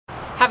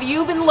Have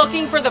you been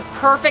looking for the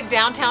perfect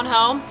downtown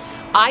home?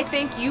 I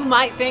think you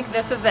might think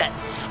this is it.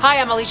 Hi,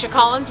 I'm Alicia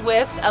Collins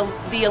with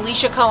the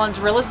Alicia Collins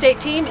Real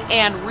Estate Team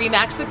and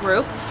RE/MAX the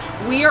Group.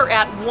 We are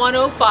at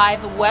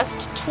 105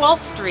 West 12th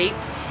Street,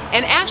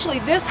 and actually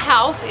this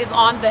house is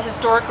on the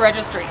Historic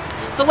Registry.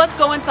 So let's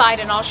go inside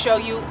and I'll show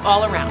you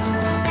all around.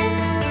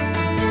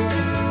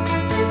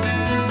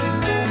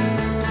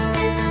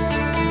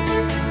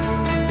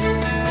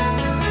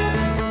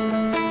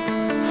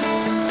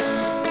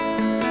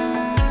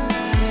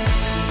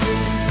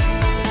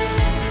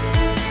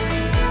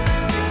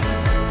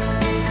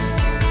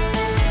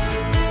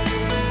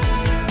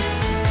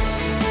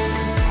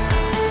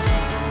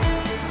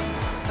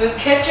 This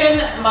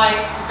kitchen might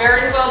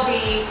very well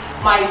be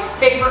my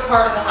favorite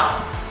part of the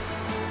house.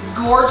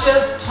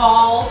 Gorgeous,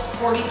 tall,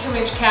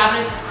 42-inch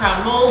cabinets with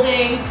crown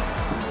molding,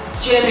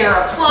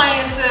 Gen-era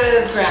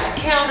appliances, granite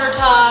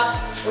countertops.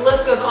 The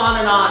list goes on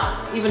and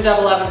on, even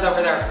double ovens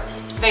over there.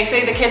 They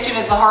say the kitchen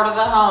is the heart of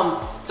the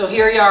home, so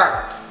here you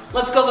are.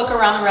 Let's go look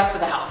around the rest of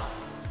the house.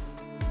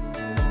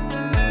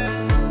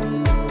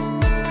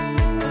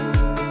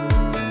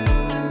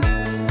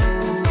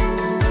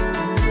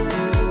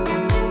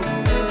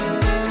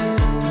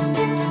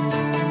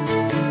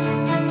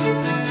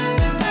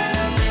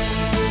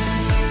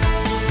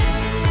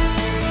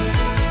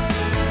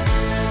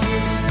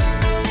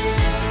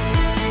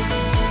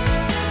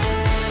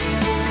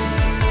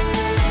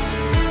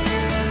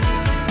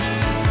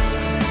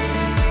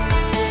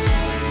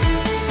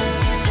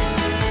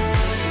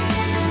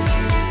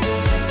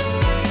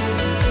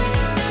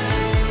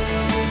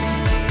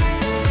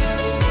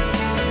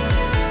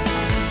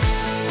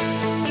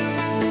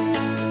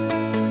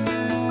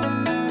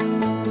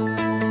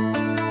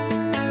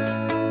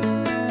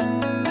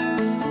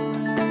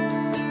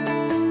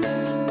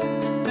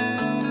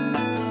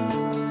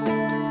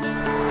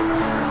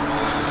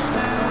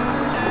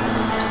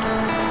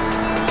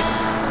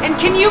 And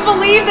can you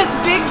believe this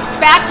big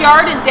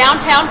backyard in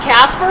downtown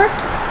Casper?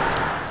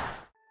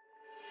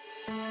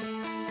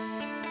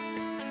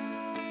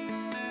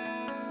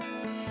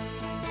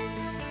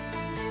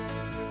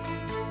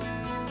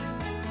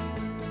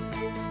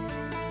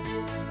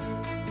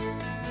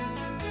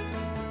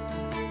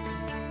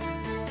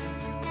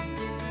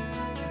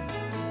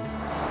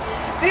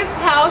 This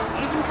house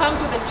even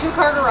comes with a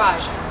 2-car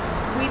garage.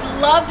 We'd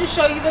love to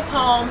show you this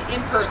home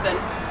in person.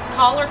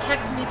 Call or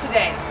text me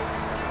today.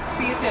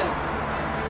 See you soon.